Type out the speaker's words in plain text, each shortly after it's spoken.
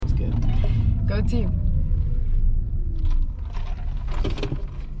the team.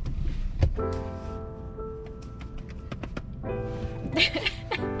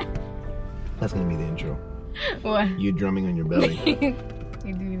 That's gonna be the intro. What? You drumming on your belly.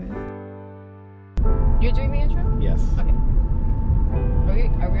 You doing this? You're doing the intro? Yes. Okay.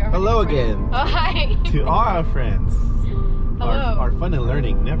 Are we already Hello recording? again. Oh, hi. To all our friends. Hello. Our fun and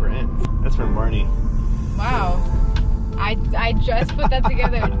learning never ends. That's from Barney. Wow. I just put that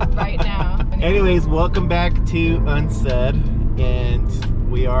together right now. Anyways, welcome back to Unsaid.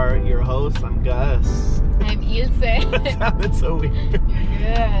 And we are your hosts. I'm Gus. I'm Ilse. That sounded so weird.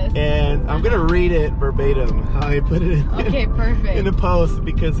 Yes. And I'm gonna read it verbatim, how I put it Okay, perfect. in a post,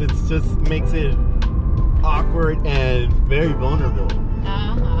 because it just makes it awkward and very vulnerable.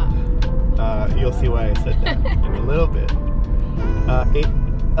 You'll see why I said that in a little bit.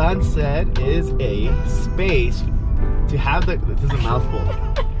 Unsaid is a space to have the, this is a mouthful,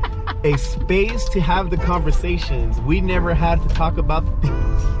 a space to have the conversations we never had to talk about the things.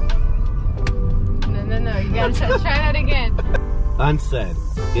 No, you gotta try that again. Unsaid,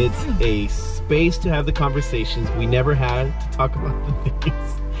 it's a space to have the conversations we never had to talk about the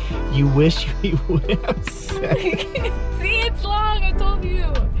things you wish we would have said. See, it's long, I told you.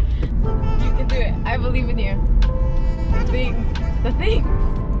 You can do it. I believe in you. The things.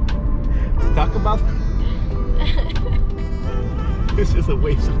 To talk about this is a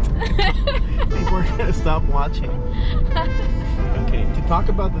waste of time. People are gonna stop watching. Okay, to talk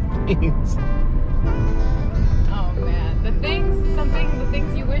about the things. Oh man, the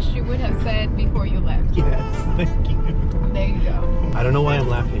things you wish you would have said before you left. Yes, thank you. There you go. I don't know why I'm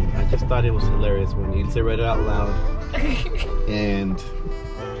laughing. I just thought it was hilarious when Ilse read it out loud.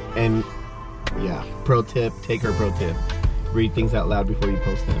 And yeah, pro tip, take her pro tip. Read things out loud before you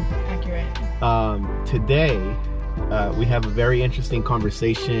post them. Accurate. Today, we have a very interesting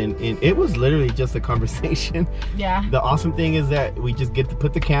conversation, and it was literally just a conversation. Yeah. The awesome thing is that we just get to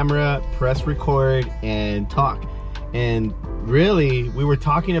put the camera, press record, and talk. And really, we were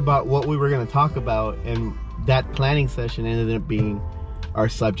talking about what we were going to talk about, and that planning session ended up being our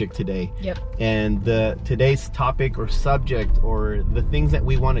subject today. Yep. And today's topic or subject, or the things that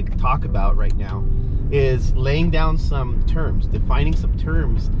we want to talk about right now, is laying down some terms, defining some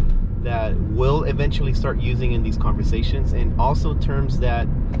terms that we'll eventually start using in these conversations, and also terms that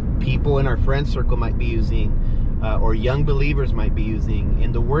people in our friend circle might be using, or young believers might be using.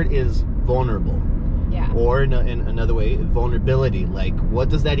 And the word is vulnerable. Yeah. Or in another way, vulnerability. Like, what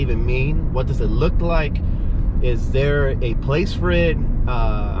does that even mean? What does it look like? Is there a place for it?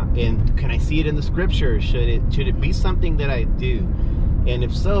 And can I see it in the scripture? Should it be something that I do? And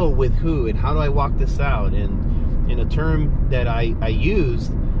if so, with who? And how do I walk this out? And a term that I use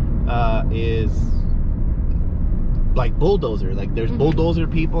is like bulldozer. Like, there's bulldozer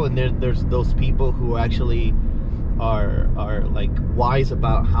people, and there's those people who actually are like wise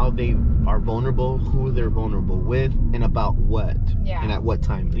about how they are vulnerable, who they're vulnerable with, and about what. Yeah. And at what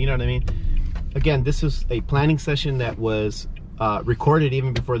time. You know what I mean? Again, this is a planning session that was recorded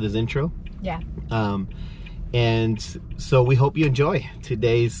even before this intro. Yeah. And so we hope you enjoy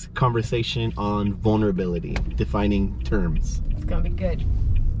today's conversation on vulnerability, defining terms. It's gonna be good.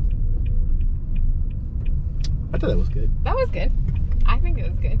 I thought that was good. That was good. I think it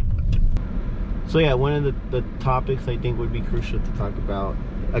was good. So yeah, one of the topics I think would be crucial to talk about,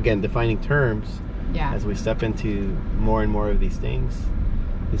 again, defining terms, Yeah. as we step into more and more of these things,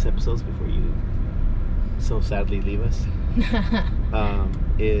 these episodes before you so sadly leave us,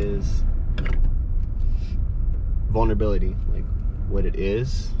 is vulnerability. Like, what it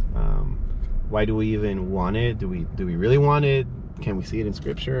is, why do we even want it? Do we really want it? Can we see it in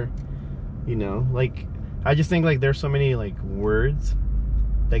scripture? You know, like, I just think like there's so many like words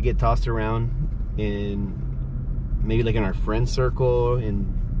that get tossed around in maybe like in our friend circle, in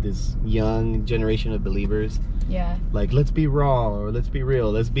this young generation of believers. Yeah. Like, let's be raw, or let's be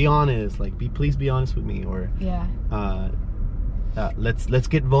real, let's be honest, like, please be honest with me, or Yeah. let's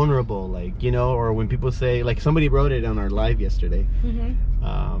get vulnerable, like, you know. Or when people say, like, somebody wrote it on our live yesterday,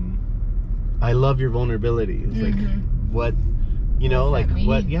 I love your vulnerability. It's like, what, you know, What like, does that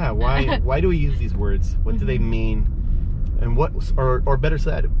what, mean? yeah, why do we use these words? What do they mean? And what, or better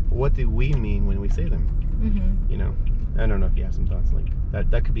said, what do we mean when we say them? You know, I don't know if you have some thoughts like that.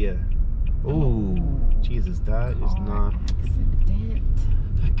 That could be a, ooh, Jesus, that is not Accident.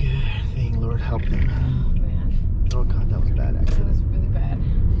 a good thing. Lord help them. Oh man. Oh God, that was a bad That accident. was really bad.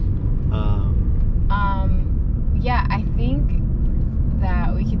 Yeah, I think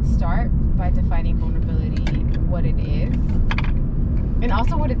that we could start by defining vulnerability, what it is, and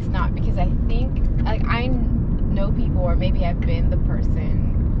also what it's not, because I think, like, I know people, or maybe I've been the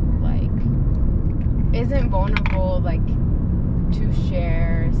person who, like, isn't vulnerable like to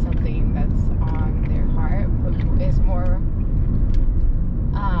share something that's on their heart, but is more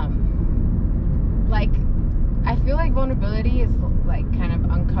like, I feel like vulnerability is like kind of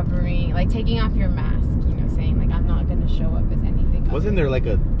uncovering, like taking off your mask, you know, saying like, I'm not going to show up as anything. Wasn't there like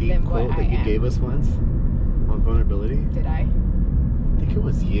a deep quote that you gave us once on vulnerability? Did I? I think it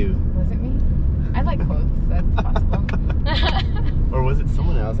was you. Was it me? I like quotes. That's possible. Or was it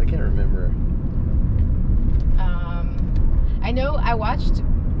someone else? I can't remember. I know I watched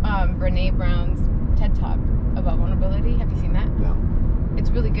Brene Brown's TED Talk about vulnerability. Have you seen that? No. It's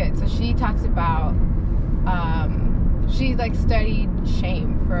really good. So she talks about she like studied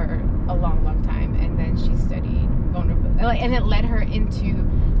shame for a long time, and then she studied vulnerability, and it led her into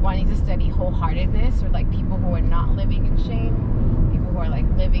wanting to study wholeheartedness, or like people who are not living in shame, people who are like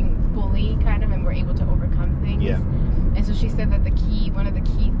living fully kind of, and were able to overcome things. Yeah. And so she said that one of the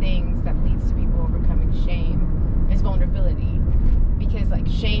key things that leads to people overcoming shame is vulnerability, because like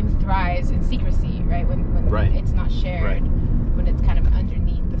shame thrives in secrecy, right? When right. it's not shared, right. when it's kind of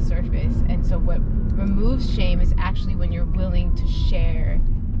underneath the surface. And so what removes shame is actually when you're willing to share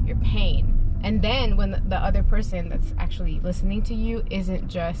your pain. And then when the other person that's actually listening to you isn't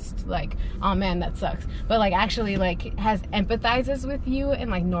just like, oh man, that sucks, but like actually like empathizes with you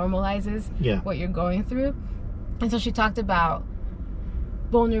and like normalizes what you're going through. And so she talked about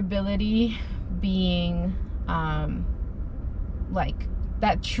vulnerability being like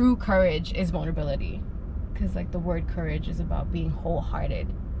that true courage is vulnerability, because like the word courage is about being wholehearted.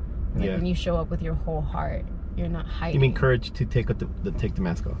 Like when you show up with your whole heart, you're not hiding. You mean courage to take the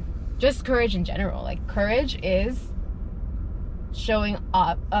mask off? Just courage in general. Like courage is showing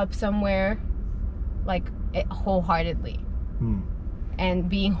up somewhere like wholeheartedly. And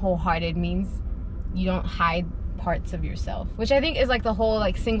being wholehearted means you don't hide parts of yourself, which I think is like the whole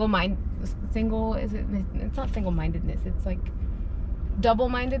like it's not single-mindedness, it's like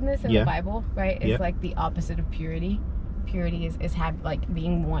double-mindedness in the Bible, right? It's like the opposite of purity. Purity is like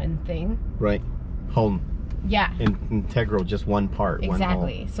being one thing, right? Home. Yeah. Integral, just one part. Exactly.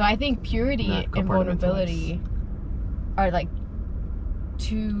 One whole. So I think purity and vulnerability are like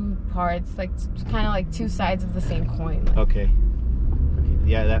two parts, like kind of like two sides of the same coin. Like, okay.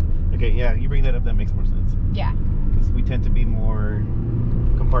 Yeah, you bring that up, that makes more sense. Yeah. Because we tend to be more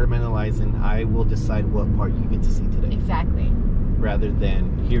compartmentalized, and I will decide what part you get to see today. Exactly. Rather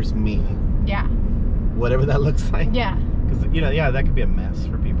than, here's me. Yeah. Whatever that looks like. Yeah. Because, that could be a mess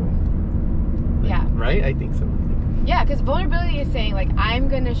for people. Yeah. Right? I think so. Yeah, because vulnerability is saying, like, I'm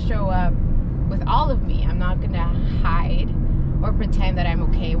going to show up with all of me. I'm not going to hide or pretend that I'm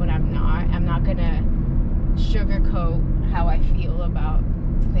okay when I'm not. I'm not going to sugarcoat how I feel about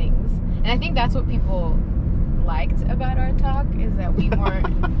things. And I think that's what people liked about our talk, is that we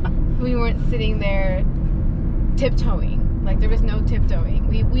weren't sitting there tiptoeing. Like, there was no tiptoeing.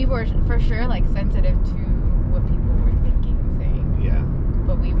 We were, for sure, like, sensitive to what people were thinking and saying. Yeah.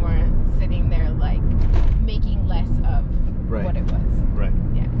 But we weren't sitting there, like, making less of what it was. Right.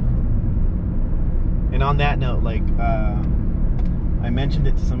 Yeah. And on that note, like, I mentioned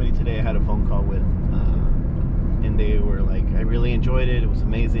it to somebody today I had a phone call with, and they were like, I really enjoyed it. It was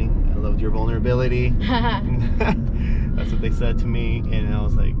amazing. I loved your vulnerability. That's what they said to me. And I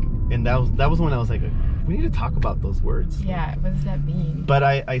was like, and that was when I was like, we need to talk about those words. Yeah, what does that mean? But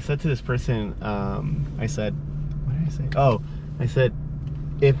I said to this person, I said, what did I say? Oh, I said,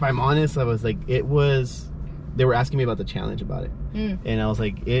 if I'm honest, I was like, they were asking me about the challenge about it. And I was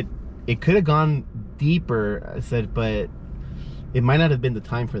like, it could have gone deeper. I said, but it might not have been the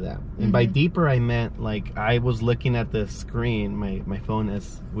time for that. And by deeper, I meant like I was looking at the screen, my phone,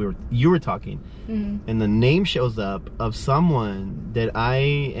 as you were talking, and the name shows up of someone that I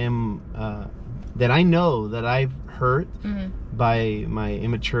am, that I know that I've hurt by my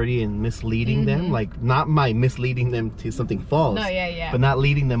immaturity and misleading them. Like, not my misleading them to something false. No, yeah. But not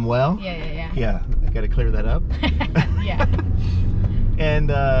leading them well. Yeah. Yeah, I gotta clear that up. Yeah. And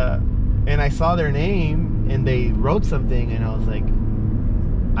I saw their name, and they wrote something, and I was like,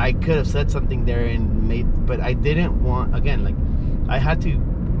 I could have said something there but I didn't want, again, like, I had to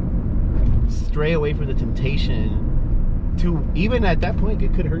stray away from the temptation to, even at that point,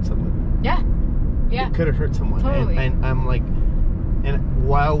 it could hurt someone. Yeah. It could have hurt someone. Totally. And I'm like, and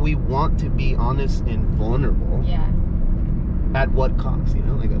while we want to be honest and vulnerable, at what cost,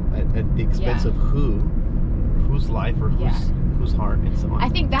 like at the expense of whose life or whose heart and so on. I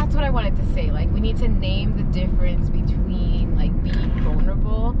think that's what I wanted to say. Like, we need to name the difference between like being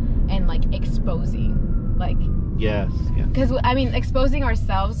vulnerable and like exposing. Like, yes, yeah. Because I mean, exposing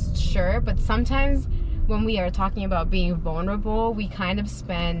ourselves, sure, but sometimes when we are talking about being vulnerable, we kind of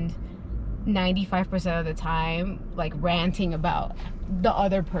spend 95% of the time like ranting about the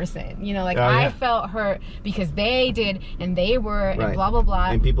other person, you know, like Oh, yeah. I felt hurt because they did and they were Right. and blah blah blah.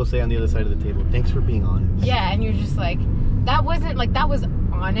 And people say on the other side of the table, thanks for being honest. Yeah, and you're just like, that wasn't like, that was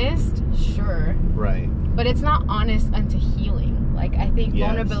honest, sure, Right. but it's not honest unto healing. Like I think Yes.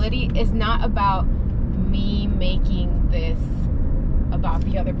 vulnerability is not about me making this about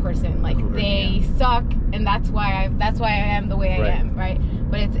the other person, like Correct, they suck and that's why I am the way I Right. am, right?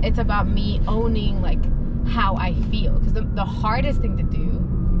 But it's about me owning like how I feel, because the hardest thing to do,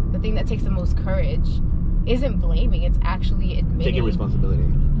 the thing that takes the most courage, isn't blaming, it's actually admitting. Taking responsibility.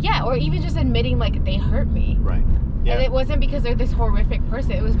 Yeah, or even just admitting like they hurt me. Right. Yeah. And it wasn't because they're this horrific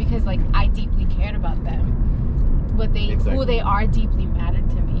person, it was because like I deeply cared about them, what they Exactly. who they are deeply mattered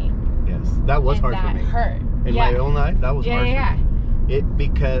to me. Yes. That was and hard that for me. hurt. In yeah. my own life, that was hard yeah. for me.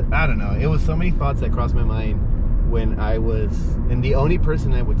 Because I don't know, it was so many thoughts that crossed my mind when I was, and the only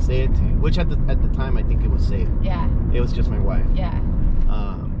person I would say it to, which at the time I think it was safe. Yeah. It was just my wife. Yeah.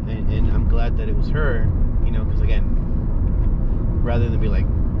 And I'm glad that it was her, you know, because again, rather than be like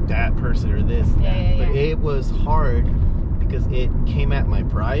that person or this, Yeah, but yeah. it was hard because it came at my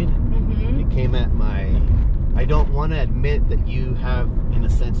pride. Mm-hmm. It came at my. I don't want to admit that you have, in a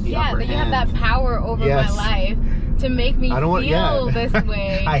sense, the upper that you hand. have that power over Yes. my life to make me I don't want, feel yeah. this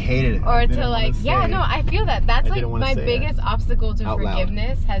way. I hated it. Or I to didn't like, wanna yeah, say no, it. I feel that. That's I like didn't wanna my say it biggest obstacle to out loud.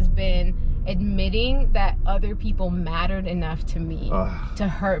 forgiveness has been admitting that other people mattered enough to me Ugh. to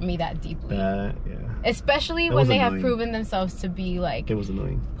hurt me that deeply. Yeah. Especially That when was they have annoying. proven themselves to be like It was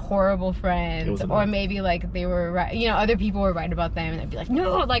annoying. horrible It friends, was or annoying. maybe like they were right, you know, other people were right about them, and I'd be like,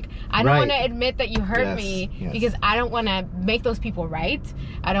 no, like I don't Right. want to admit that you hurt Yes, me yes. because I don't want to make those people right.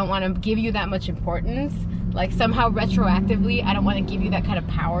 I don't want to give you that much importance. Like somehow retroactively, I don't want to give you that kind of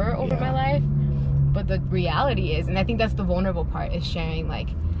power over Yeah. my life. But the reality is, and I think that's the vulnerable part, is sharing, like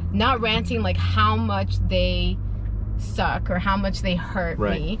not ranting like how much they suck or how much they hurt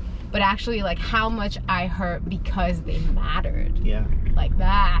Right. me, but actually like how much I hurt because they mattered. Yeah. Like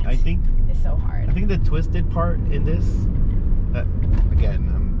that I think so hard. I think the twisted part in this, again,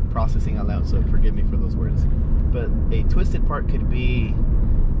 I'm processing out loud, so forgive me for those words. But a twisted part could be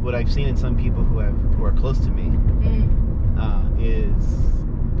what I've seen in some people who are close to me, is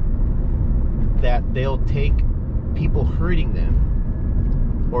that they'll take people hurting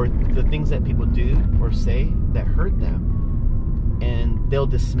them, or the things that people do or say that hurt them, and they'll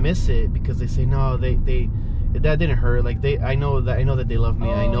dismiss it because they say, no, they that didn't hurt. Like I know that they love me.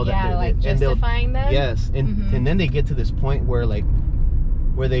 I know that yeah, like and they'll, justifying them. yes, and Mhm. and then they get to this point where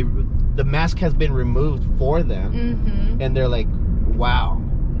the mask has been removed for them, Mm-hmm. and they're like, wow,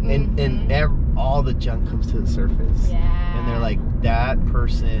 and all the junk comes to the surface. Yeah. And they're like, that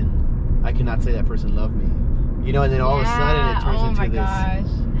person, I cannot say that person loved me, you know. And then all of a sudden it turns into this, gosh.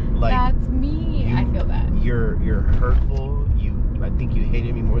 like, That's me. I feel that. you're hurtful. I think you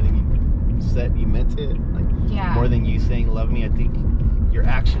hated me more than you said you meant it. Like, Yeah. more than you saying love me. I think your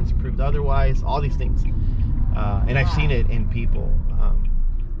actions proved otherwise. All these things, and I've seen it in people.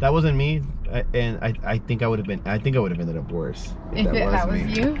 That wasn't me, and I think I would have ended up worse if that was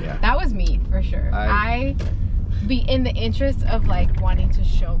me. you, Yeah. that was me for sure. I be in the interest of like wanting to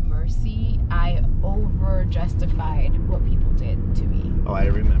show mercy, I over justified what people did to me. Oh, I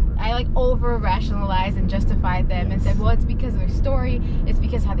remember. I like over rationalized and justified them and said, well, it's because of their story, it's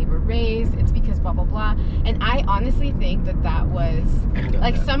because how they were raised, it's because blah blah blah. And I honestly think that was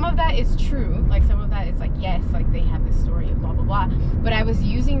like, some of that is true, like some of that is like, yes, like they have this story and blah blah blah, but I was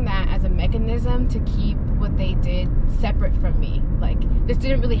using that as a mechanism to keep what they did separate from me. Like, this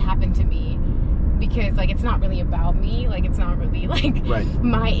didn't really happen to me because like it's not really about me, like it's not really like Right.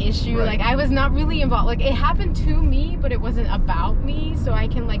 my issue, Right. like I was not really involved, like it happened to me but it wasn't about me, so I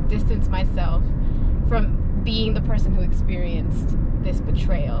can like distance myself from being the person who experienced this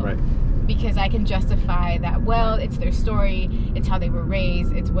betrayal. Right. Because I can justify that, well, it's their story, it's how they were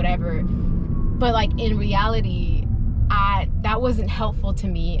raised, it's whatever. But like in reality, that wasn't helpful to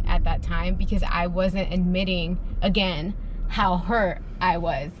me at that time because I wasn't admitting, again, how hurt I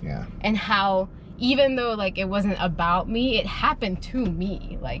was. Yeah. And how, even though like it wasn't about me, it happened to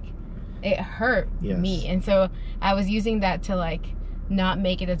me. Like it hurt me. And so I was using that to like not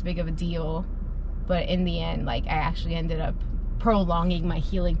make it as big of a deal. But in the end, like I actually ended up prolonging my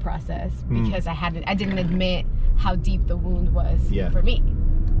healing process because I didn't admit how deep the wound was for me.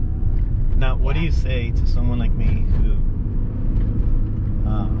 Now, what do you say to someone like me who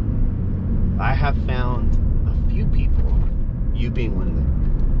I have found a few people, you being one of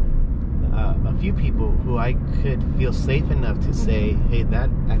them, a few people who I could feel safe enough to say, hey, that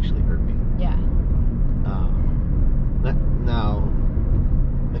actually hurt me. Yeah. Now,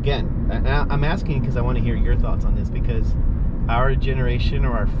 again, I'm asking because I want to hear your thoughts on this, because our generation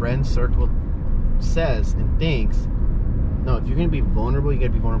or our friend circle says and thinks, no, if you're going to be vulnerable, you got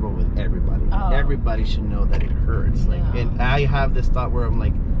to be vulnerable with everybody. Oh. Everybody should know that it hurts. Like, No. and I have this thought where I'm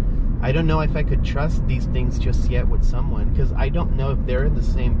like, I don't know if I could trust these things just yet with someone, because I don't know if they're in the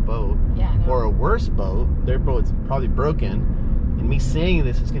same boat or a worse boat. Their boat's probably broken, and me saying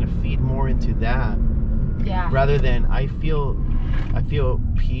this is going to feed more into that. Yeah. Rather than I feel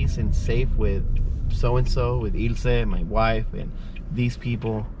peace and safe with so and so, with Ilse, my wife, and these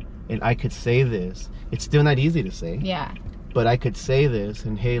people, and I could say this. It's still not easy to say. Yeah. But I could say this,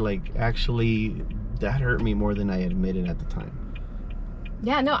 and hey, like, actually, that hurt me more than I admitted at the time.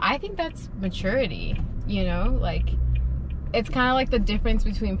 Yeah, no, I think that's maturity, you know? Like, it's kind of like the difference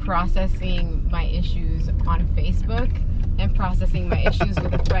between processing my issues on Facebook and processing my issues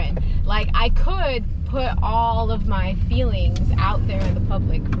with a friend. Like, I could put all of my feelings out there in the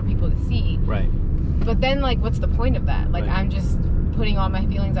public for people to see. Right. But then, like, what's the point of that? Like, Right. I'm just putting all my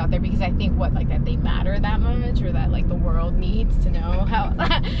feelings out there because I think, what, like, that they matter that much, or that, like, the world needs to know how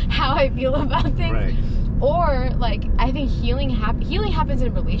I feel about things. Right. Or, like, I think healing happens in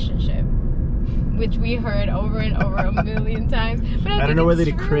a relationship, which we heard over and over a million times. But I don't know whether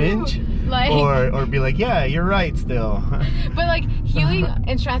to true. cringe like, or be like, yeah, you're right still. But, like, healing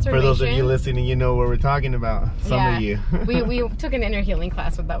and transformation. For those of you listening, you know what we're talking about. Some of you. we took an inner healing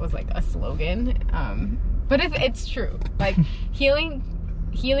class, but that was like a slogan. But it's true. Like, healing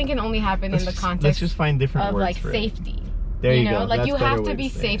can only happen in the context Let's just find different of words like for safety. it. There you know, go. like, That's you a better have to way be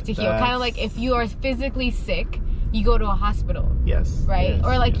say safe it. to heal. Kind of like if you are physically sick, you go to a hospital. Yes. Right? Yes,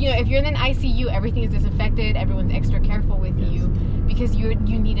 or like, yes. you know, if you're in an ICU, everything is disinfected, everyone's extra careful with Yes. you because you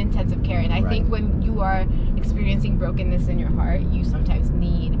need intensive care. And I Right. think when you are experiencing brokenness in your heart, you sometimes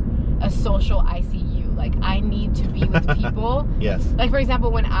need a social ICU. Like, I need to be with people. Yes. Like, for example,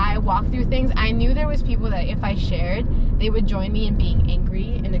 when I walk through things, I knew there was people that if I shared, they would join me in being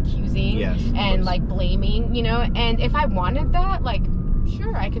angry and accusing Yes, of and course. like blaming, you know. And if I wanted that, like,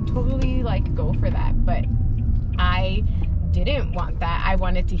 sure, I could totally like go for that. But I didn't want that. I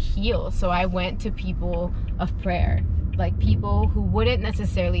wanted to heal. So I went to people of prayer, like people who wouldn't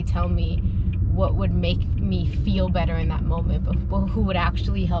necessarily tell me what would make me feel better in that moment, but people who would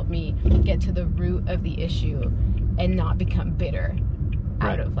actually help me get to the root of the issue and not become bitter out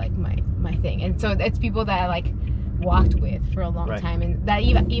Right. of like my thing. And so it's people that I like walked with for a long Right. time, and that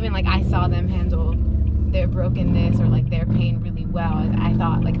even like I saw them handle their brokenness or like their pain really well, and I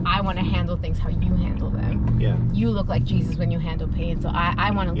thought, like, I want to handle things how you handle them. Yeah. You look like Jesus when you handle pain, so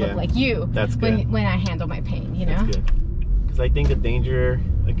I want to Yeah. look like you That's good. when I handle my pain, you know? That's good. Because I think the danger,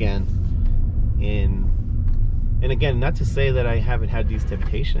 again, and again, not to say that I haven't had these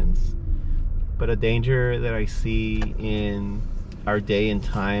temptations, but a danger that I see in our day and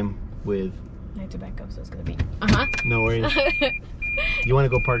time with... I have to back up, so it's going to be... No worries. You want to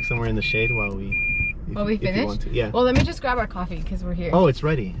go park somewhere in the shade while we... While we if you finish? want to. Yeah. Well, let me just grab our coffee because we're here. Oh, it's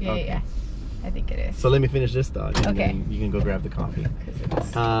ready. Yeah, Okay. yeah. I think it is. So let me finish this thought, and Okay. then you can go grab the coffee. 'Cause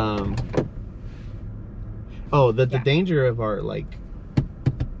it's- The Yeah. danger of our, like,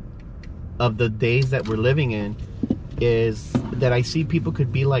 of the days that we're living in is that I see people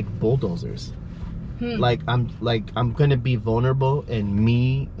could be like bulldozers. Like I'm gonna be vulnerable and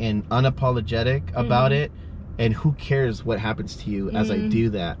me and unapologetic about it, and who cares what happens to you as I do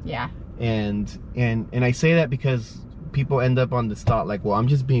that. Yeah. And I say that because people end up on this thought like, well, I'm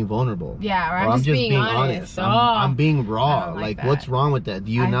just being vulnerable. Yeah, or Or I'm just being honest. I'm being I raw. don't Like, like what's that. wrong with that?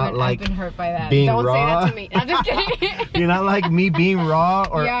 Do you not like I've been hurt by that. being Don't raw? say that to me. I'm just kidding. you're not like me being raw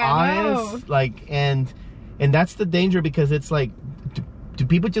or Yeah, honest? Like, and that's the danger, because it's like, do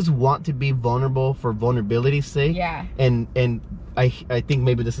people just want to be vulnerable for vulnerability's sake? Yeah. And I think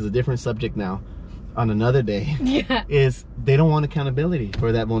maybe this is a different subject now on another day. Yeah. Is they don't want accountability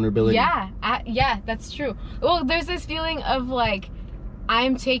for that vulnerability. Yeah, yeah, that's true. Well, there's this feeling of like,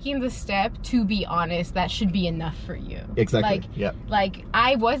 I'm taking the step to be honest. That should be enough for you. Exactly. Like, yeah. like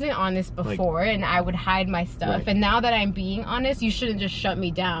I wasn't honest before, and I would hide my stuff. Right. And now that I'm being honest, you shouldn't just shut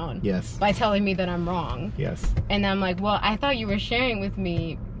me down. Yes. By telling me that I'm wrong. Yes. And I'm like, well, I thought you were sharing with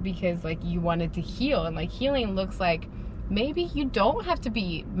me because like you wanted to heal, and like healing looks like, maybe you don't have to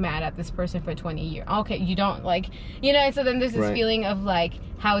be mad at this person for 20 years. Okay, you don't, like, you know. And so then there's this Right. feeling of like,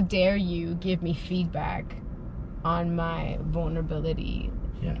 how dare you give me feedback on my vulnerability.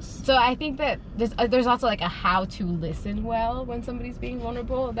 Yes. So I think that there's also like a how to listen well when somebody's being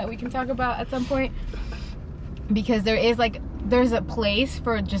vulnerable that we can talk about at some point, because there's a place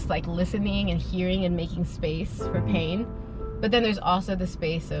for just like listening and hearing and making space for pain. But then there's also the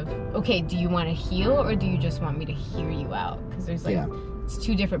space of, okay, do you want to heal, or do you just want me to hear you out? Because there's like it's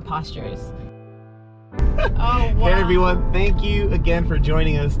two different postures. Oh, wow. Hey everyone, thank you again for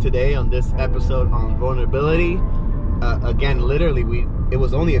joining us today on this episode on vulnerability. Again, literally, it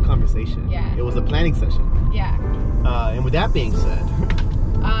was only a conversation. Yeah. It was a planning session. Yeah. And with that being said,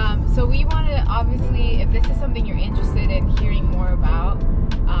 so we want to, obviously, if this is something you're interested in hearing more about,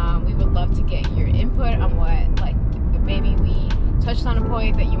 we would love to get your input on what, like, maybe we touched on a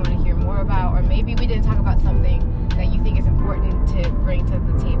point that you want to hear more about, or maybe we didn't talk about something that you think is important to bring to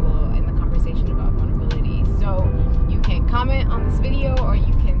the table in the conversation about vulnerability. So you can comment on this video, or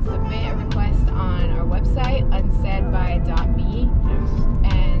you can submit a request on our website, unsaidby.me,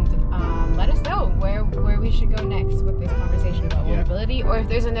 and let us know where we should go next with this conversation about vulnerability, or if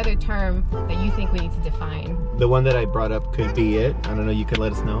there's another term that you think we need to define. The one that I brought up could be it. I don't know, you could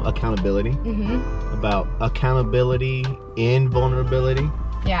let us know. Accountability. Mm-hmm. About accountability in vulnerability.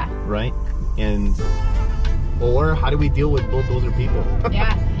 Yeah. Right? Or how do we deal with bulldozer people?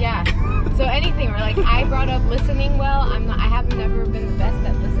 Yeah. So anything, or like I brought up listening well. I have never been the best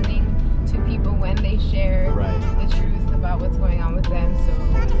at listening to people when they share the truth about what's going on with them. So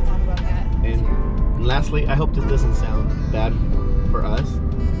let's talk about that. And lastly, I hope this doesn't sound bad for us,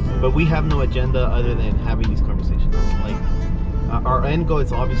 but we have no agenda other than having these conversations. Like, our end goal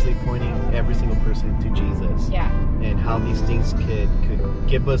is obviously pointing every single person to Jesus. Yeah. And how these things could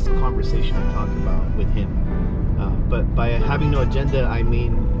give us conversation to talk about with Him. But by having no agenda, I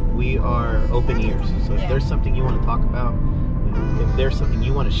mean we are open ears. So if there's something you want to talk about, if there's something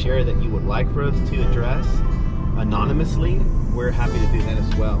you want to share that you would like for us to address anonymously, we're happy to do that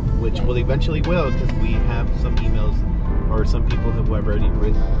as well, which will eventually because we have some emails or some people who have already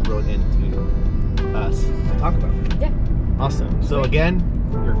wrote into us to talk about. Yeah. Awesome. So again,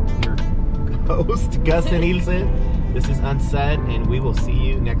 your host, Gus and Ilse, this is Unsaid, and we will see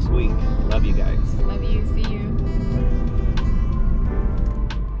you next week. Love you guys. Love you. See you.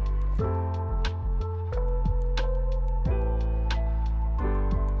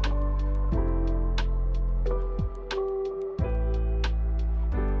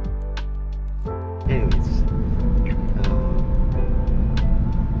 Anyways,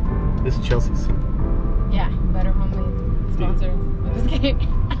 this is Chelsea's. Yeah, Better Homemade sponsor. I'm just kidding.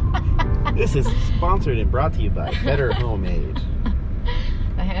 This is sponsored and brought to you by Better Homemade.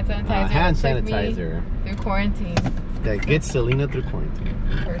 The hand sanitizer. Hand sanitizer. Through quarantine. That gets Selena through quarantine.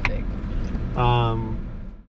 Perfect.